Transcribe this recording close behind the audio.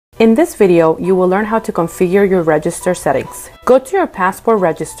In this video, you will learn how to configure your register settings. Go to your Passport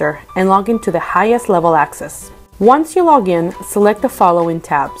register and log into the highest level access. Once you log in, select the following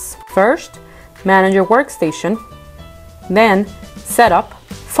tabs. First, Manage your workstation, then Setup,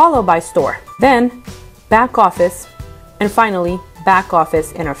 followed by Store, then Back Office, and finally, Back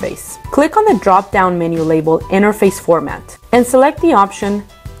Office Interface. Click on the drop-down menu labeled Interface Format and select the option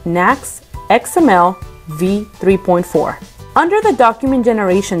NACS XML v3.4. Under the Document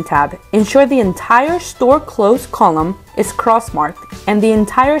Generation tab, ensure the entire Store Close column is cross-marked and the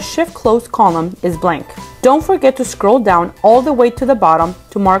entire Shift Close column is blank. Don't forget to scroll down all the way to the bottom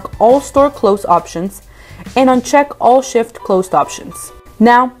to mark all Store Close options and uncheck all Shift Closed options.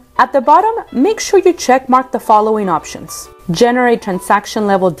 Now, at the bottom, make sure you check mark the following options: Generate Transaction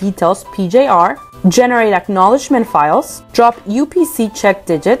Level Details PJR, Generate Acknowledgement Files, Drop UPC Check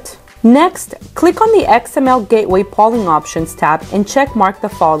Digit. Next, click on the XML Gateway Polling Options tab and check mark the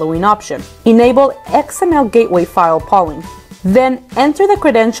following option: Enable XML Gateway File Polling. Then enter the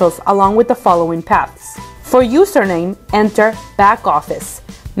credentials along with the following paths. For username, enter Back Office.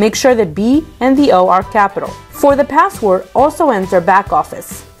 Make sure the B and the O are capital. For the password, also enter Back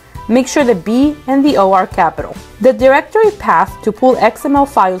Office. Make sure the B and the O are capital. The directory path to pull XML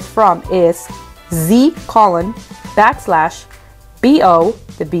files from is z:\bo,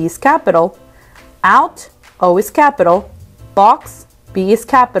 the B is capital, out, O is capital, box, B is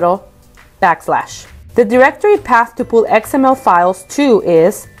capital, \. The directory path to pull XML files to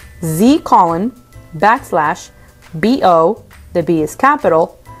is z:\bo, the B is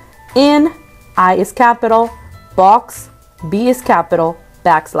capital, in, I is capital, box, B is capital,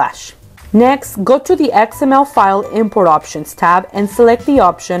 \. Next, go to the XML File Import Options tab and select the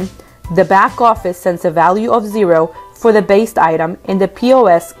option The Back Office sends a value of 0 for the based item in the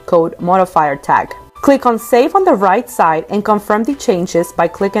POS code modifier tag. Click on Save on the right side and confirm the changes by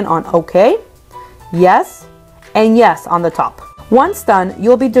clicking on OK, Yes, and Yes on the top. Once done,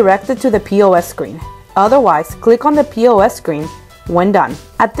 you'll be directed to the POS screen. Otherwise, click on the POS screen when done.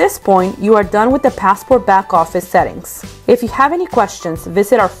 At this point, you are done with the Passport back office settings. If you have any questions,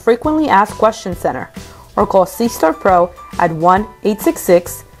 visit our Frequently Asked Questions Center or call CStorePro at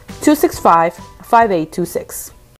 1-866-265-5826.